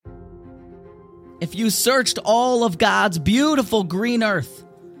if you searched all of God's beautiful green earth,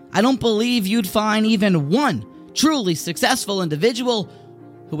 I don't believe you'd find even one truly successful individual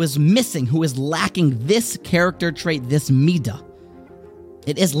who is missing, who is lacking this character trait, this Middah.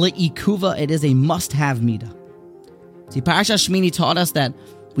 It is li'ikuva, it is a must-have Middah. See, Parsha Shmini taught us that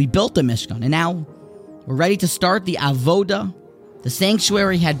we built the Mishkan, and now we're ready to start the Avodah. The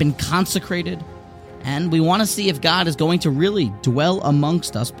sanctuary had been consecrated, and we want to see if God is going to really dwell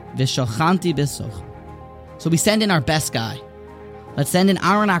amongst us. V'shachanti b'soch. So we send in our best guy. Let's send in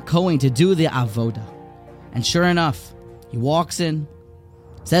Aaron HaKohen to do the Avodah. And sure enough, he walks in.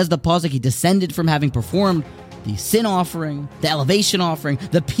 Says the pasuk, he descended from having performed the sin offering, the elevation offering,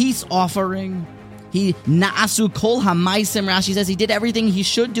 the peace offering. He na'asu kol hamaisim. Rashi says he did everything he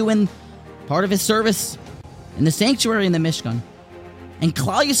should do in part of his service in the sanctuary in the Mishkan. And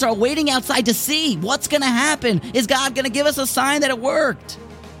Klal Yisrael waiting outside to see what's going to happen. Is God going to give us a sign that it worked?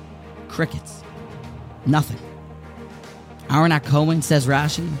 Crickets. Nothing. Aaron HaKohen, says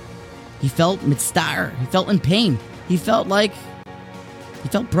Rashi, he felt mitzvah. He felt in pain. He felt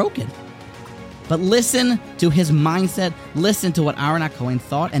broken. But listen to his mindset. Listen to what Aaron HaKohen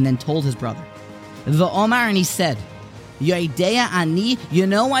thought and then told his brother. V'omar, and he said, Yoidea ani, you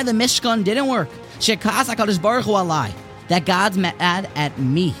know why the Mishkan didn't work? Shekas HaKadosh Baruch Hu alai. That God's mad at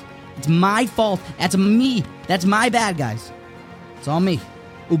me. It's my fault. That's me. That's my bad, guys. It's all me.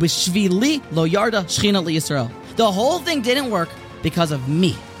 Ubishvili lo yarda shchina liYisrael. The whole thing didn't work because of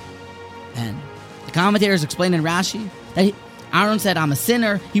me. And the commentators explain in Rashi that Aaron said, I'm a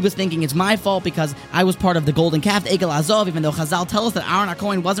sinner. He was thinking it's my fault because I was part of the golden calf, the Egel Azov, even though Chazal tell us that Aaron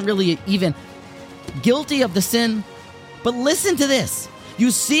HaKohen wasn't really even guilty of the sin. But listen to this.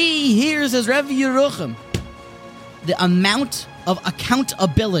 You see here, says Rev Yerucham, the amount of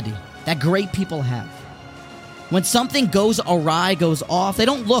accountability that great people have. When something goes awry, goes off, they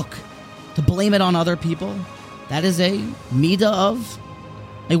don't look to blame it on other people. That is a Middah of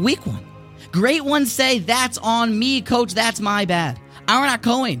a weak one. Great ones say, that's on me, coach, that's my bad. Aaron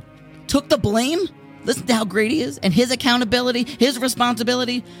HaKohen took the blame. Listen to how great he is and his accountability, his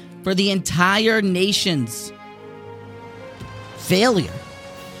responsibility for the entire nation's failure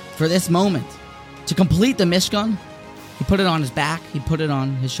for this moment. To complete the Mishkan, he put it on his back, he put it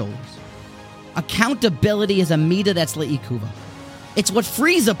on his shoulders. Accountability is a Middah that's le'ikuva. It's what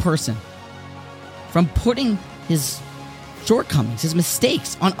frees a person from putting his shortcomings, his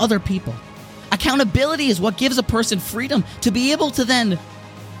mistakes on other people. Accountability is what gives a person freedom to be able to then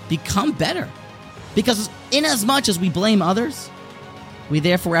become better. Because in as much as we blame others, we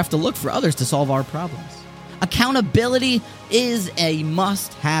therefore have to look for others to solve our problems. Accountability is a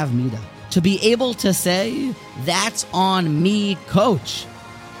must-have Middah. To be able to say, that's on me, coach.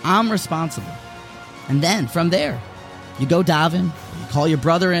 I'm responsible. And then from there, you go daven, you call your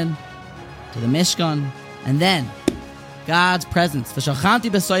brother in to the Mishkan, and then God's presence, v'shachanti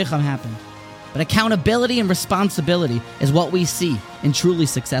b'soicham, happened. But accountability and responsibility is what we see in truly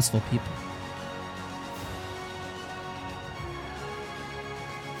successful people.